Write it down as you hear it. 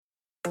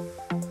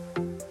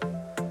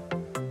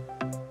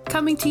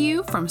Coming to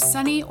you from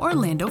sunny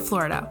Orlando,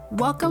 Florida.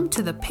 Welcome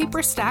to the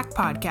Paper Stack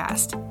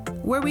Podcast,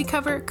 where we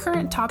cover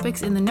current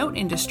topics in the note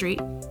industry,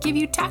 give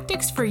you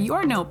tactics for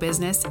your note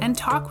business, and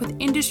talk with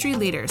industry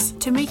leaders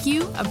to make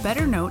you a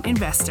better note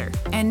investor.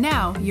 And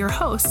now, your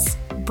hosts,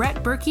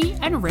 Brett Berkey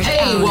and Rick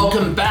Allen. Hey,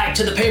 welcome back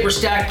to the Paper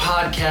Stack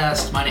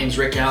Podcast. My name's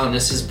Rick Allen,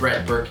 this is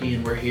Brett Berkey,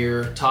 and we're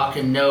here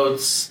talking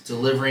notes,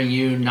 delivering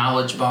you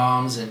knowledge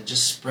bombs, and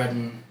just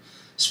spreading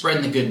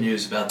the good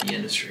news about the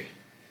industry.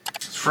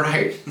 That's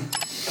right.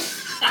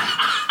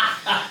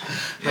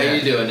 How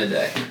you doing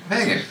today?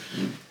 Hanging.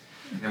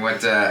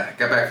 I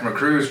got back from a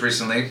cruise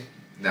recently.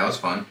 That was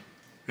fun.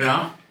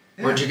 Yeah?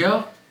 Where'd you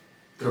go?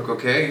 Coco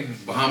Cay,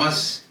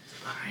 Bahamas.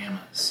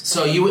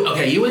 So you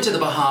went to the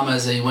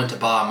Bahamas and you went to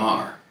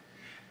Bahamar.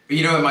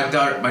 You know, my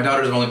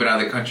daughter's only been out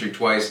of the country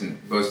twice,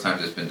 and both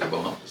times it's been to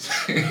Bahamas.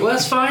 Well,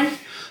 that's fine.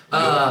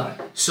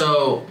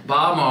 So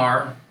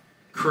Bahamar,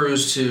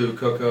 cruise to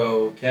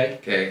Coco Cay.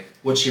 Okay.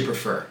 Which you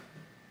prefer?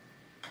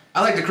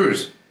 I like the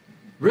cruise.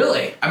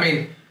 Really? I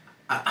mean,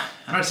 I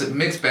don't know, it's a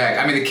mixed bag.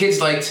 I mean, the kids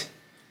liked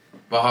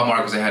Bahamar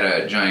because they had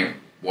a giant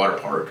water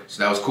park,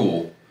 so that was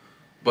cool.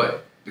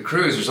 But the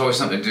cruise, there's always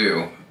something to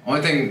do.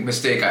 Only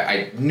mistake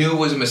I knew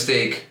was a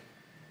mistake.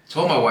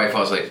 Told my wife, I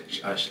was like,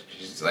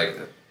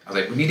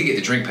 we need to get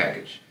the drink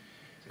package.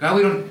 She's like,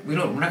 oh, we're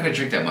not gonna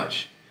drink that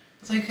much.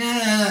 I was like,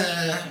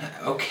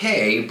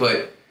 okay,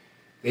 but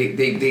they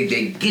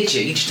get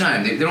you each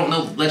time. They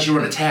don't let you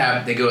run a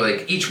tab. They go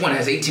like, each one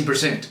has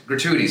 18%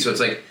 gratuity, so it's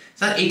like, it's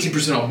not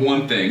 18% on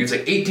one thing. It's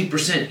like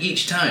 18%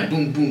 each time.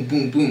 Boom, boom,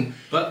 boom, boom.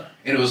 And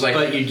it was like,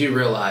 but you do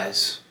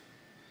realize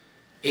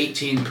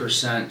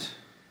 18%.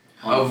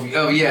 Oh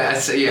yeah,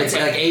 it's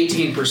like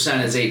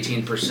 18% is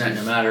 18%,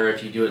 no matter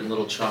if you do it in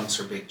little chunks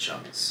or big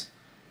chunks.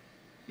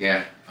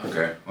 Yeah.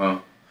 Okay.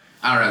 Well,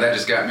 I don't know. That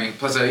just got me.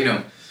 Plus,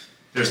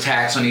 there's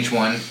tax on each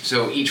one,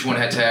 so each one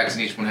had tax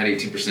and each one had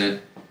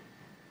 18%.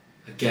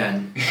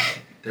 Again,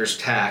 there's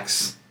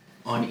tax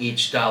on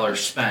each dollar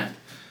spent.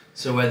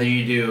 So whether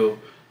you do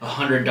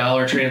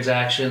 $100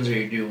 transactions or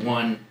you do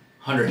one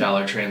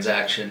 $100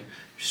 transaction,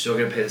 you're still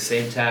going to pay the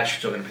same tax. You're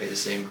still going to pay the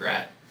same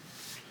grat.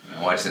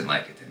 Oh, I just didn't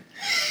like it then.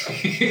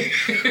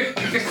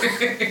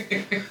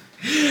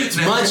 It's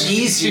much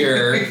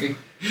easier.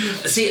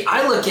 See,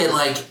 I look at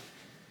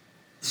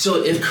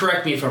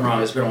correct me if I'm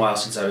wrong, it's been a while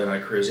since I've been on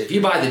a cruise. If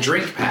you buy the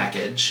drink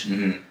package,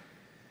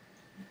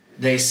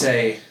 they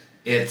say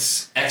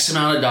it's X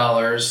amount of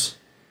dollars,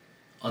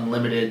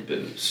 unlimited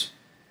booze.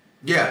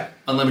 Yeah.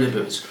 Unlimited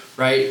booze,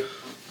 right?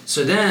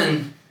 So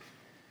then,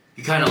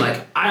 you kind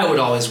of I would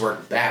always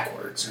work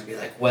backwards and be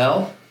like,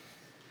 well,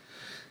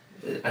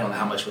 I don't know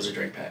how much was a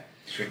drink pack.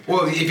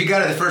 Well, if you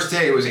got it the first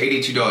day, it was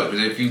 $82. But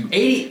if you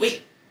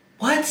wait,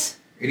 what?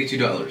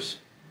 $82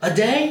 a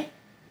day?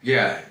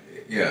 Yeah.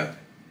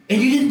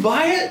 And you didn't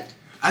buy it?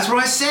 That's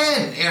what I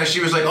said. You know, she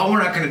was like, "Oh,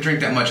 we're not going to drink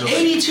that much."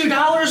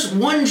 $82.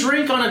 One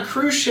drink on a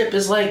cruise ship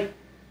is like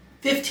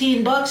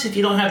 $15 if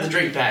you don't have the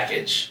drink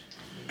package.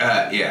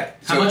 Yeah.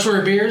 How much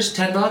were beers?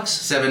 $10?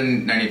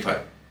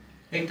 $7.95.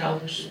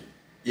 $8.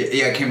 Yeah,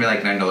 it came to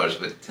like $9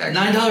 with tax.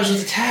 $9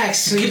 with the tax.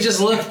 So you just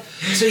look.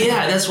 So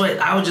yeah, that's what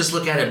I would just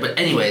look at it. But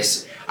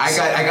anyways,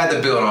 I got the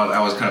bill and I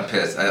was kind of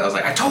pissed. I was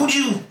like, I told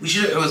you we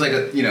should. It was like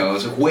it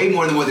was like way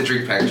more than what the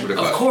drink package would have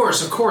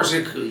cost. Of course.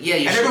 And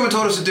everyone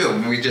told us to do it.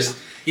 And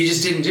you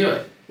just didn't do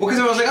it. Well, because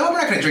I was like, oh, we're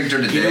not gonna drink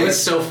during the day. You know, it's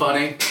so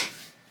funny.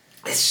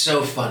 It's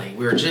so funny.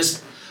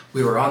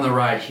 We were on the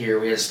ride here.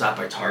 We had to stop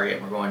by Target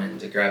and we're going in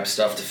to grab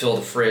stuff to fill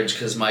the fridge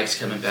because Mike's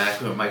coming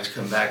back. We want Mike to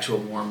come back to a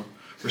warm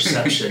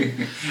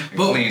reception.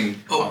 But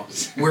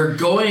we're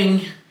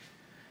going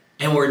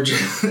and we're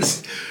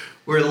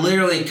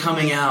literally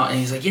coming out and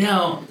he's like, he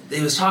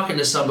was talking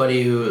to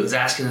somebody who was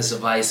asking us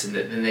advice and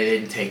then they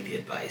didn't take the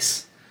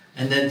advice.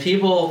 And then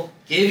people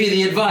gave you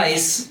the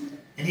advice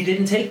and he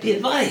didn't take the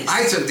advice.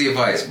 I took the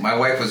advice. My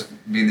wife was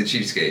being the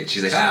cheapskate.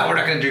 She's like, we're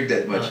not going to drink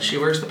that much. Well, she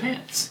wears the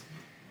pants.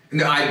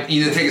 No, I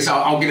either take it,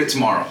 I'll get it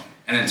tomorrow.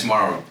 And then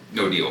tomorrow,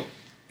 no deal.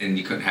 And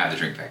you couldn't have the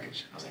drink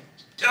package. I was like,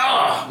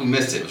 we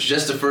missed it. It was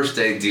just the first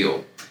day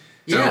deal.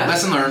 So,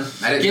 lesson learned.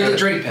 Give the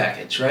drink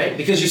package, right?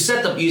 Because you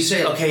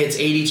say, okay, it's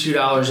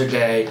 $82 a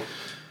day,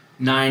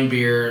 9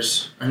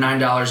 beers, or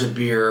 $9 a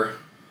beer.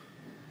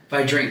 If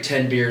I drink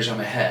 10 beers,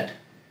 I'm ahead.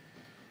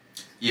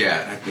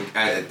 Yeah,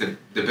 I think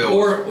the bill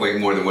was way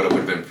more than what it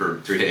would have been for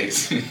 3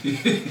 days.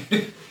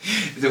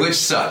 Which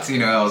sucked,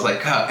 I was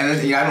like, and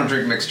then, I don't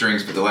drink mixed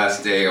drinks, but the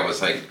last day I was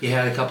like... You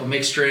had a couple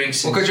mixed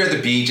drinks? Well, because you're at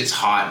the beach, it's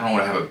hot, I don't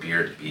want to have a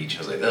beer at the beach. I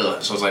was like,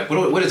 ugh. So I was like,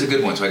 what is a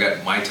good one? So I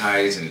got Mai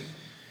Tais, and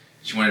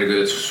she wanted to go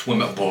to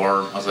swim at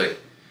bar. I was like...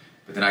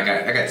 But then I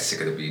got sick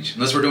of the beach.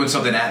 Unless we're doing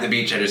something at the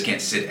beach, I just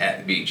can't sit at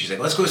the beach. She's like,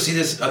 let's go see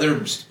this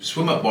other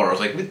swim up bar. I was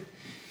like,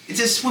 it's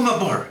a swim up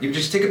bar. You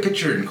just take a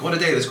picture and call it a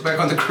day. Let's go back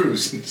on the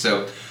cruise.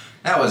 So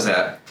that was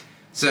that.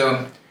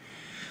 So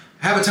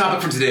I have a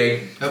topic for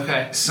today.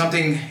 Okay.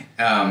 Something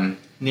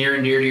near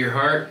and dear to your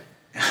heart.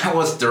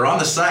 They're on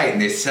the site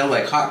and they sell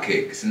like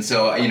hotcakes. And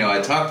so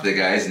I talked to the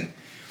guys and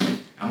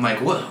I'm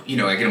like, what?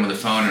 I get them on the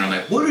phone and I'm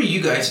like, what are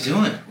you guys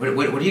doing? What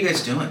are you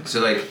guys doing?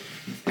 So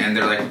And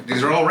they're like,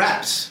 these are all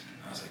wraps.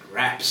 I was like,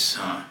 wraps,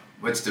 huh?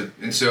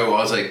 And so I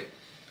was like,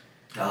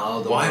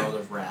 oh, the what? world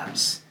of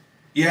wraps.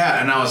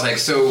 Yeah, and I was like,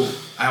 so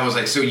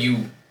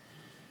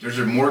there's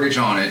a mortgage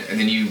on it, and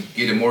then you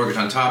get a mortgage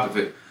on top of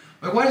it.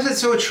 Like, why is that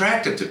so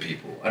attractive to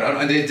people?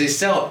 They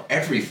sell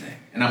everything,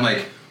 and I'm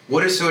like,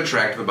 what is so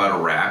attractive about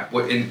a wrap?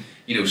 What, and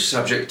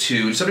subject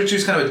to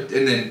is kind of,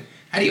 and then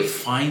how do you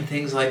find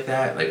things like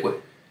that? Like,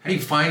 what? How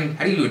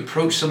do you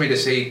approach somebody to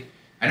say,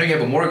 I know you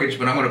have a mortgage,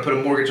 but I'm going to put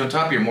a mortgage on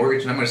top of your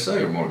mortgage, and I'm going to sell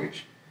your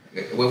mortgage.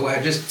 Well,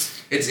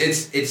 it's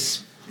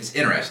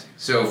interesting.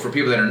 So for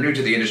people that are new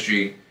to the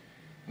industry,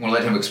 I'm going to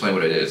let him explain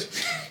what it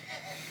is.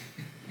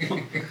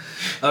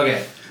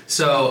 Okay,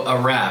 so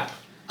a wrap.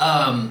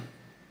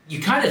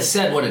 You kind of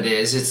said what it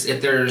is. It's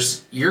if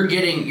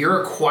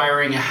you're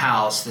acquiring a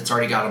house that's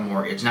already got a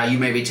mortgage. Now you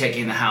may be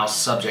taking the house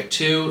subject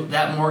to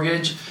that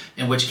mortgage,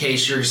 in which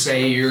case there's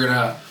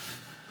a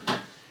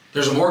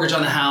mortgage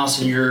on the house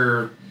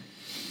and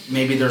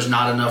maybe there's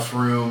not enough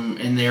room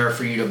in there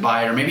for you to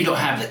buy it, or maybe you don't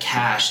have the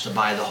cash to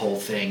buy the whole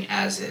thing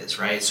as is,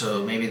 right?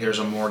 So maybe there's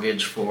a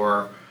mortgage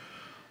for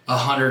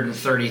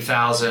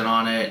 $130,000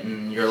 on it,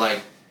 and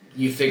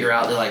you figure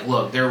out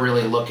they're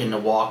really looking to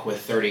walk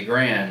with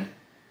 $30,000.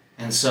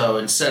 And so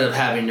instead of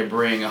having to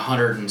bring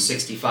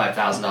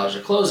 $165,000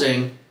 at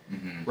closing,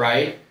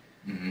 right?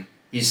 Mm-hmm.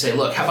 You say,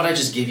 look, how about I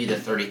just give you the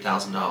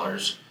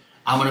 $30,000?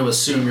 I'm going to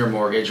assume your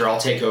mortgage, or I'll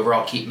take over.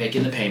 I'll keep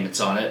making the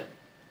payments on it.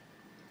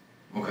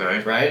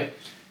 Okay. Right?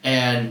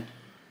 And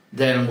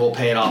then we'll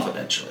pay it off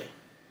eventually.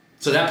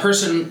 So that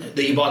person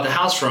that you bought the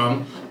house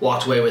from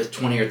walked away with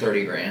 $20,000 or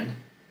 $30,000,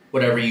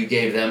 whatever you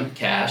gave them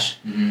cash.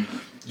 Mm-hmm.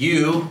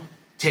 You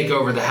take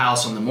over the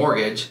house on the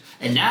mortgage,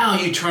 and now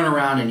you turn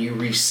around and you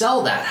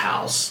resell that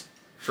house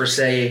for,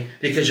 say,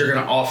 because you're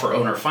going to offer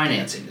owner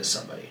financing to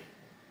somebody.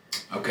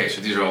 Okay, so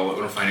these are all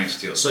owner finance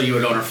deals. So you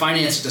would owner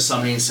finance it to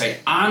somebody and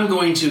say, I'm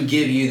going to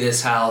give you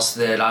this house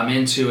that I'm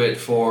into it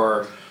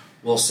for,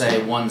 we'll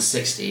say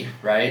 $160,000,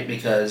 right?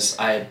 Because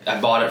I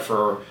bought it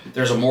for,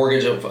 there's a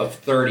mortgage of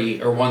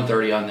 $30,000 or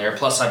 $130,000 on there,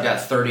 plus I've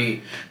got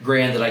 $30,000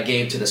 that I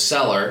gave to the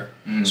seller.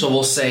 So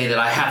we'll say that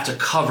I have to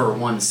cover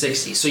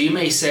 $160,000. So you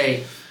may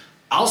say,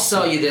 I'll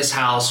sell you this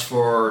house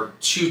for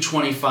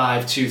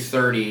 $225,000,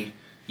 $230,000.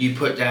 You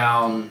put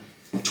down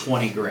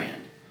 $20,000.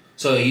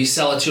 So you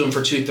sell it to them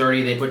for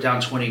 $230,000. They put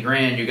down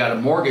 $20,000. You got a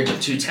mortgage of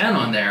 $210,000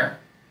 on there,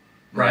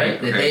 right?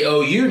 Okay. That they owe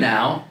you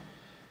now.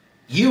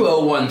 You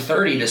owe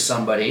 $130,000 to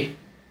somebody.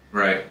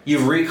 Right.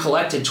 You've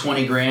recollected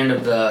 $20,000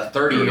 of the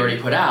 $30,000 you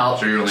already put out.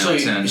 So you're only out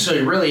 10. So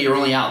you're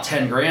only out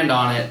 $10,000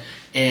 on it,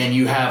 and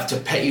you have to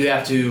pay. You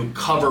have to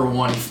cover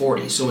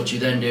 $140,000. So what you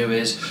then do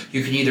is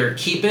you can either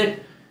keep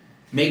it,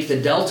 make the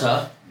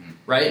delta,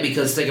 right?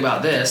 Because think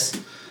about this,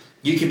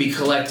 you could be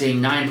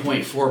collecting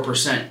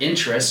 9.4%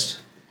 interest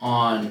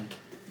on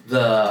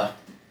the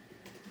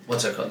the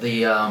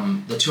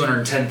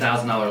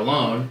 $210,000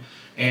 loan,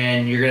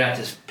 and you're gonna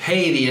have to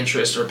pay the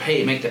interest or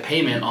make the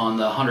payment on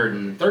the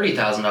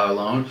 $130,000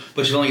 loan,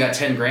 but you've only got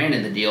 $10,000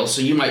 in the deal,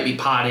 so you might be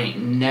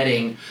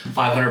netting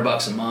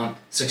 $500 a month,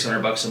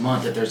 $600 a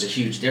month if there's a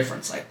huge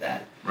difference like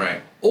that.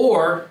 Right.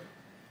 Or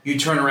you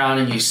turn around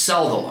and you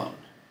sell the loan.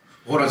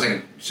 Hold on a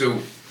second.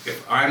 So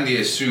if I'm the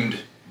assumed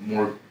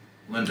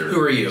lender, who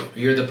are you?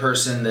 You're the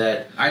person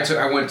that I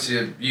went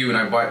to you and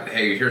I bought.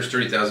 Hey, here's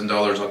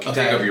 $30,000. I'll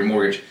take over your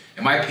mortgage.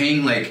 Am I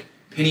paying like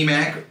Penny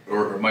Mac,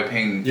 or am I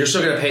paying? You're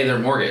still gonna pay their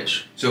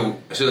mortgage. So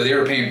they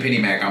were paying Penny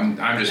Mac. I'm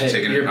just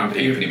taking it. I'm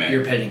paying Penny Mac.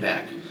 You're paying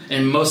back.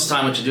 And most of the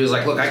time, what you do is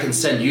look, I can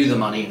send you the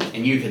money,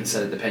 and you can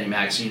send it to Penny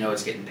Mac, so you know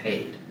it's getting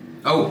paid.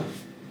 Oh.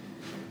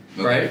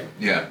 Okay. Right.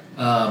 Yeah.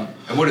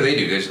 And what do? They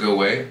just go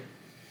away?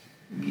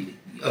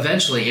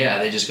 Eventually, yeah,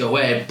 they just go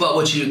away.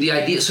 But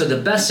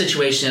the best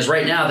situation is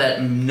right now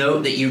that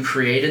note that you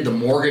created, the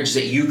mortgage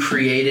that you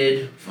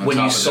created when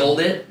you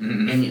sold it,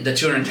 and the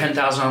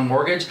 $210,000 on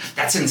mortgage,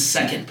 that's in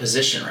second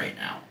position right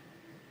now.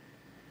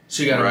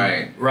 So you got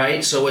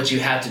right. So what you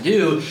have to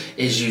do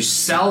is you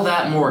sell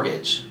that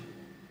mortgage,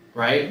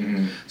 right?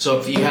 Mm-hmm. So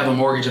if you have a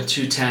mortgage of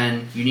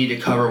 $210,000, you need to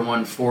cover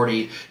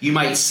 $140,000. You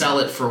might sell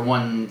it for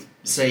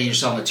say you're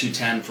selling the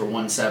 $210,000 for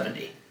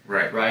 $170,000.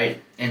 Right. Right,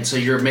 and so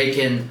you're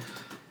making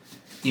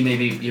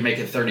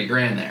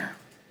 $30,000 there.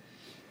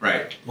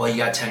 Right. Well, you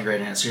got $10,000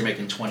 in it, so you're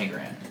making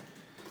 $20,000.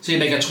 So you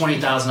make a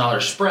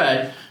 $20,000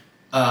 spread.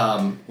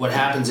 What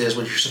happens is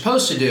what you're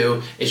supposed to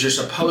do is you're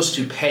supposed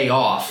to pay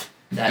off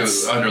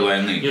the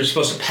underlying lien. You're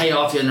supposed to pay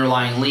off the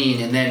underlying lien,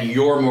 and then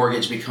your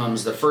mortgage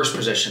becomes the first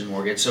position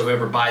mortgage. So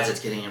whoever buys it's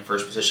getting a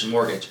first position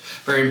mortgage.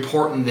 Very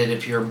important that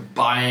if you're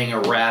buying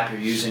a wrap,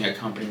 you're using a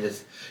company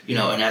that's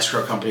an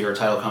escrow company or a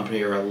title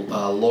company or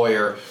a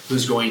lawyer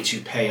who's going to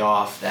pay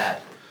off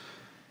that.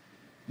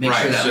 Make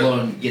sure that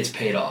loan gets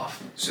paid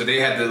off. So they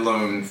had the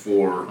loan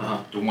for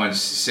the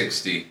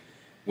 $160,000.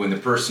 When the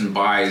person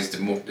buys the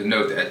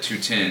note at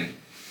 $210,000,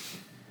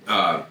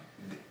 so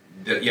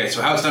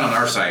how it's done on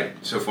our side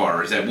so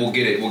far is that we'll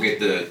get a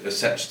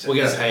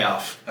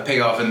payoff. A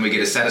payoff, and then we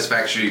get a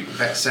satisfaction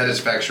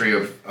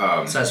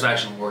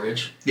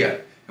mortgage. Yeah.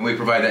 and we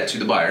provide that to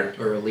the buyer.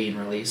 Or a lien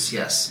release,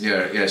 yes.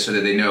 Yeah, so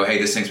that they know, hey,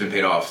 this thing's been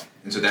paid off.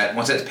 And so that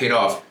once that's paid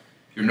off,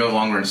 you're no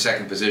longer in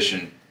second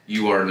position.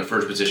 You are in the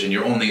first position.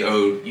 You're only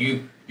owed,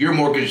 your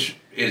mortgage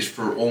is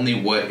for only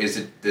what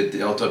is the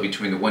delta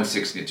between the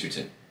 160 and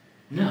 210.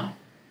 No.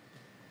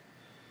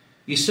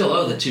 You still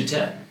owe the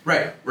 210.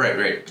 Right.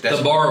 But that's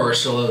the borrower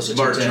still owes the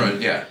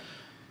 210. Yeah.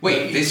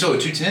 Wait, they still owe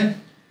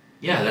 210?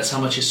 Yeah, that's how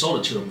much you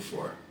sold it to them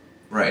for.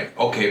 Right.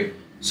 Okay.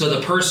 So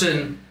the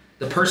person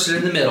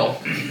in the middle,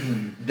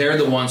 they're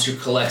the ones who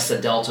collects the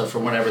delta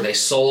from whatever they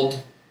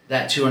sold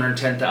that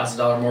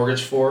 $210,000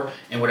 mortgage for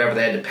and whatever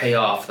they had to pay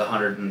off the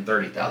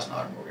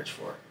 $130,000 mortgage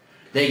for.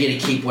 They get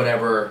to keep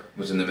whatever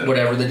was in the middle,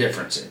 whatever the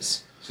difference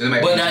is. So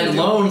but that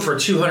loan for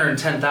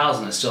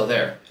 $210,000 is still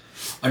there.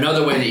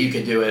 Another way that you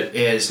could do it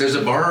is there's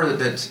a borrower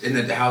that's in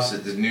the house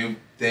that the new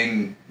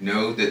thing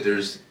know that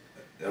there's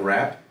a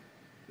wrap.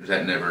 Is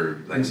that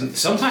never like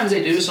sometimes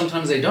they do,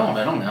 sometimes they don't.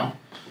 I don't know,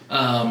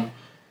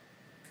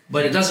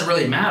 but it doesn't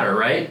really matter,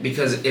 right?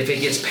 Because if it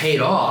gets paid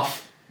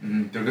off,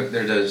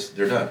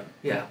 they're done.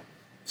 Yeah.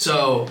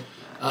 So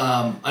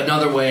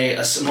another way,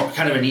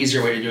 kind of an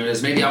easier way to do it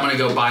is maybe I'm going to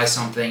go buy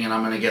something and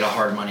I'm going to get a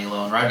hard money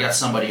loan, or I've got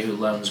somebody who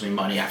loans me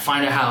money. I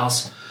find a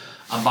house,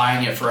 I'm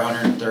buying it for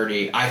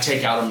 $130,000. I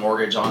take out a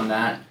mortgage on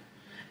that.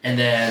 And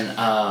then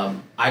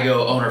I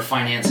go owner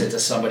finance it to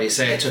somebody.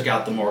 Say I took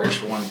out the mortgage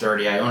for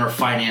 $130,000. I owner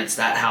finance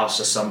that house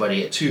to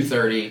somebody at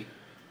 $230,000,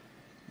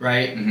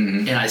 right?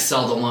 Mm-hmm. And I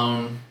sell the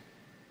loan.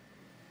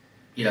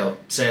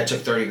 Say I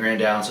took $30,000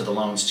 down, so the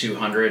loan's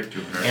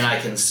 $200,000, and I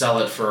can sell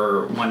it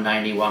for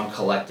 $190,000 while I'm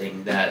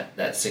collecting that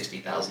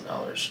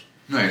 $60,000.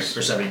 Nice.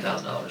 For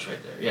 $70,000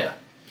 right there. Yeah.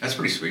 That's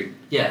pretty sweet.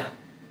 Yeah.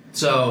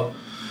 So.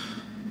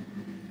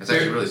 That's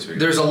actually really sweet.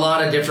 There's a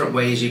lot of different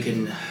ways you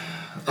can.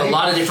 A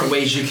lot of different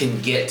ways you can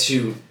get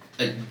to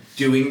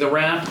doing the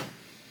wrap.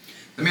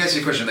 Let me ask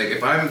you a question. Like,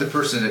 if I'm the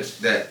person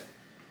that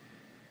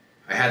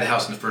I had the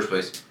house in the first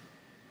place,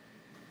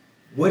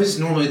 what is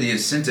normally the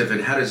incentive,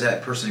 and how does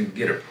that person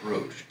get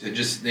approached? To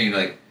just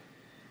like,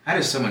 how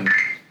does someone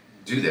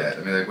do that?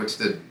 I mean, like,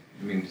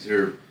 is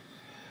there?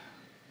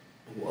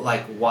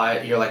 Like, why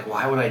you're like,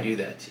 why would I do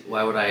that?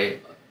 Why would I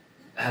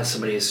have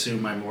somebody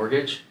assume my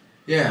mortgage?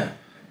 Yeah.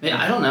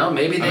 I don't know.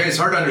 Maybe it's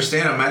hard to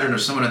understand. I imagine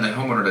if someone in the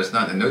homeowner that's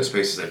not in the note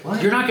space is like, what?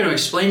 You're not going to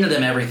explain to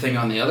them everything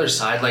on the other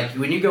side. Like,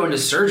 when you go into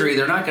surgery,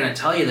 they're not going to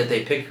tell you that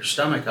they pick your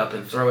stomach up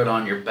and throw it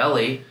on your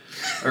belly,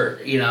 or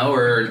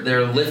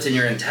they're lifting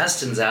your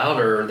intestines out,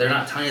 or they're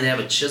not telling you they have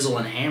a chisel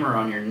and hammer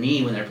on your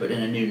knee when they're putting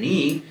in a new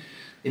knee.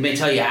 They may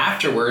tell you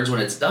afterwards when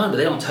it's done, but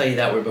they don't tell you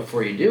that way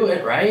before you do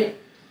it, right?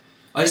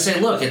 I say,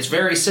 look, it's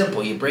very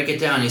simple. You break it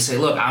down. You say,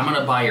 look, I'm going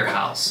to buy your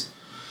house.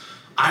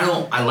 I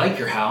like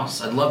your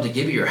house. I'd love to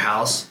give you your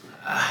house.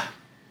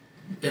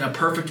 In a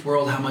perfect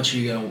world, how much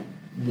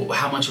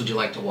would you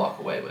like to walk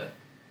away with?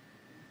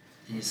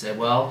 And you say,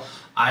 well,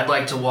 I'd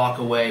like to walk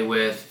away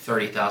with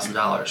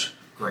 $30,000.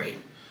 Great.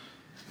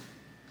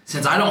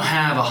 Since I don't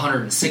have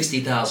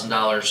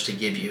 $160,000 to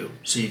give you,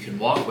 so you can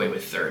walk away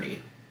with $30,000,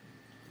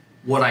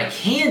 what I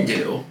can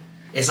do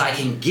is I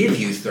can give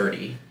you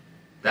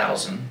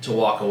 $30,000 to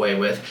walk away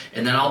with,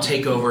 and then I'll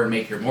take over and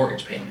make your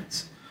mortgage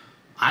payments.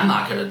 I'm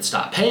not going to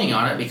stop paying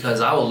on it because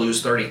I will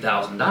lose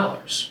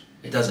 $30,000.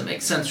 It doesn't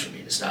make sense for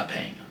me to stop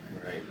paying on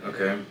it. Right.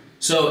 Okay.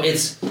 So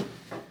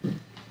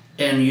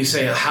and you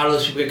say, how do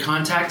those people get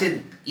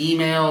contacted?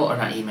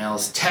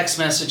 Text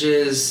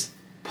messages,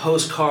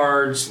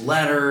 postcards,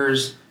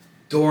 letters,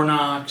 door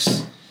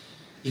knocks.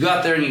 You go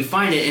out there and you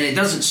find it, and it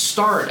doesn't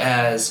start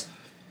as,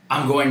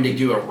 I'm going to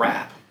do a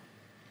wrap.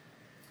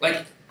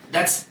 Like,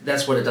 that's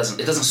what it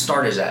doesn't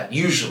start as that,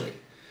 usually.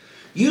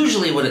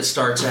 Usually what it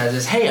starts as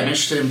is, hey, I'm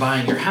interested in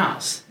buying your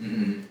house.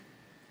 Mm-hmm.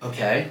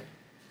 Okay.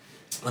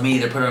 Let me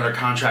either put it under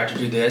contract or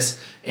do this.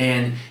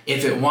 And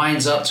if it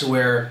winds up to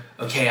where,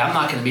 okay, I'm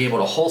not going to be able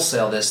to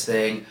wholesale this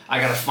thing, I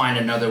got to find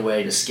another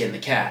way to skin the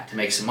cat to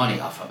make some money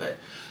off of it.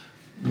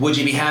 Would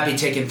you be happy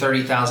taking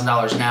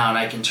 $30,000 now and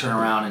I can turn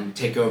around and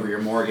take over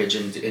your mortgage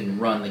and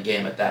run the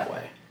gamut that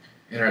way?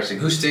 Interesting.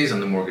 Who stays on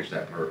the mortgage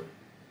that part?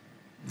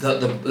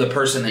 The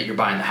person that you're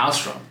buying the house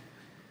from.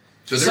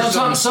 So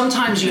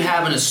sometimes you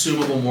have an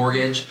assumable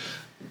mortgage.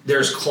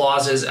 There's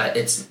clauses.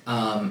 It's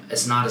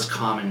not as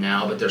common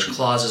now, but there's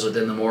clauses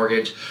within the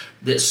mortgage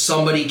that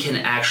somebody can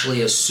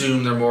actually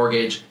assume their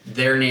mortgage.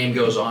 Their name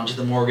goes onto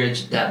the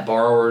mortgage. That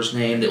borrower's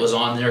name that was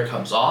on there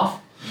comes off.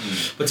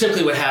 Mm. But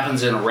typically, what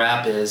happens in a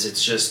wrap is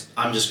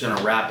I'm just going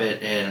to wrap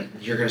it, and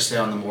you're going to stay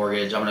on the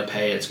mortgage. I'm going to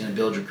pay it. It's going to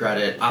build your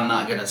credit. I'm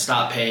not going to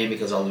stop paying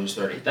because I'll lose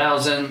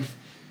 $30,000.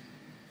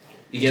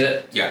 You get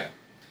it? Yeah,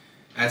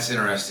 that's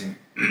interesting.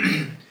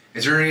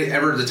 Is there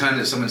ever the time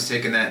that someone's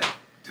taken that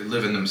to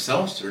live in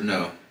themselves, or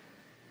no?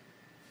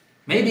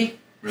 Maybe.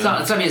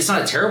 Really? It's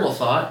not a terrible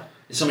thought.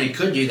 Somebody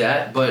could do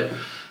that, but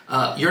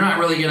you're not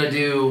really gonna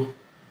do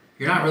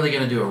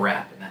a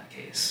wrap in that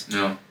case.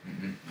 No.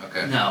 Mm-hmm.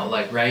 Okay. No,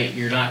 right?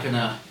 You're not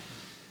gonna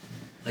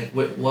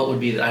what would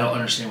be? I don't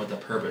understand what the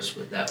purpose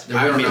would that.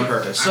 There wouldn't be a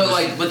purpose. So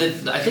I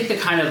think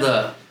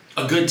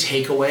a good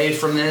takeaway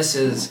from this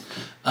is.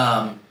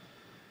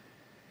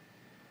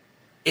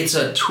 it's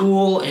a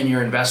tool in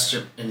your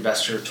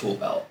investor tool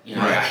belt. You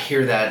know, Right. I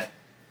hear that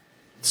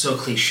so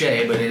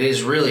cliche, but it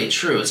is really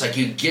true. It's like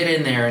you get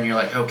in there and you're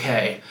like,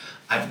 okay,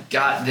 I've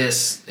got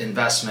this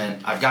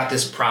investment, I've got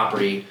this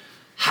property.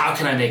 How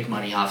can I make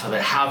money off of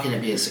it? How can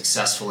it be a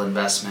successful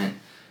investment?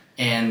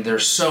 And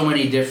there's so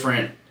many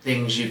different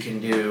things you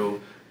can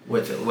do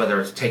with it, whether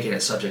it's taking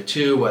it subject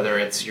to, whether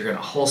it's you're going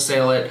to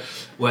wholesale it,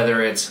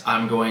 whether it's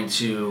I'm going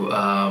to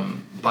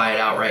buy it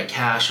outright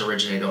cash,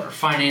 originate owner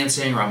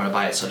financing, or I'm going to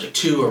buy it subject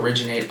to,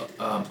 originate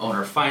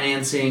owner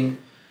financing.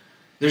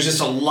 There's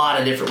just a lot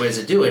of different ways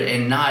to do it,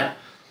 and not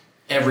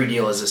every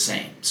deal is the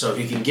same. So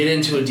if you can get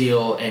into a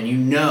deal and you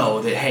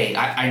know that, hey,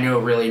 I know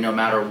really no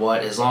matter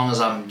what, as long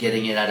as I'm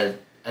getting it at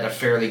a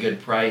fairly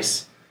good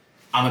price,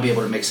 I'm going to be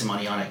able to make some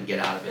money on it and get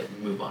out of it and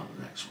move on to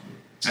the next one.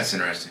 That's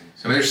interesting.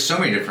 So I mean, there's so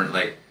many different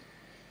like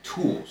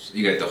tools.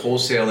 You got the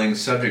wholesaling,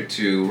 subject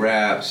to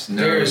wraps,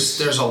 notes.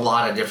 There's a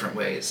lot of different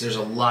ways. There's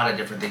a lot of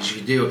different things you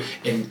can do,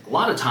 and a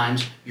lot of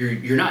times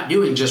you're not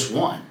doing just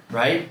one,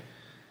 right?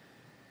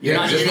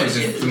 This one's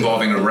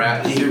involving a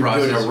wrap You're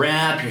process. doing a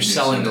wrap. You're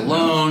selling the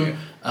loan.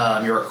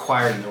 You're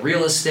acquiring the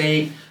real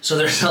estate. So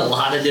there's a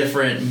lot of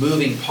different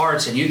moving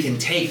parts, and you can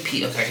take.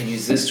 Okay, I can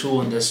use this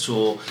tool and this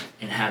tool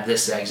and have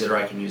this exit, or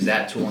I can use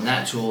that tool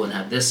and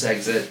have this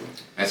exit.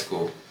 That's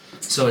cool.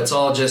 So it's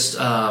all just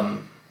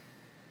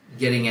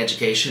getting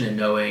education and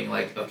knowing,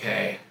 like,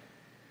 okay,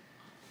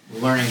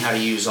 learning how to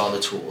use all the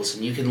tools.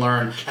 And you can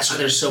learn, that's why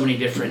there's so many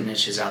different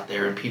niches out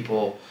there, and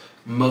people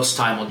most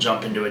time will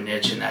jump into a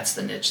niche and that's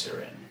the niche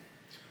they're in.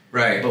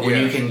 Right. But when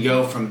you can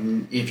go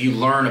from, if you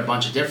learn a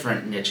bunch of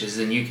different niches,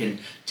 then you can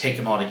take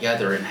them all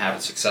together and have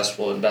a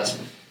successful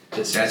investment.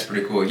 That's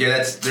pretty cool. Yeah,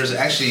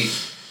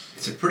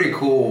 it's a pretty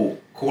cool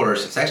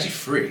course. It's actually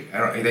free.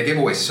 They give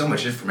away so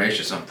much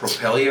information. It's on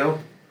Propelio.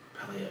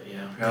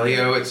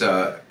 Propelio, it's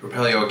a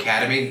Propelio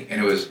Academy,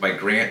 and it was by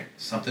Grant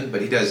something,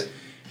 but he does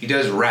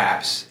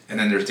raps, and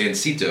then there's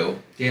Dancito.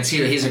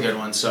 Dancito, he's a good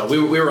one. So we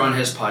were on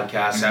his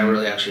podcast. Mm-hmm. I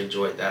really actually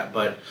enjoyed that.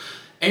 But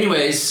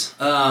anyways,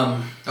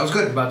 that was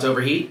good. About to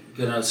overheat.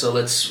 So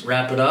let's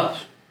wrap it up.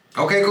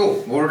 Okay,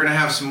 cool. Well, we're gonna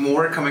have some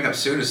more coming up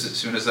soon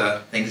as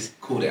things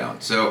cool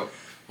down. So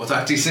we'll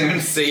talk to you soon.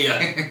 See ya.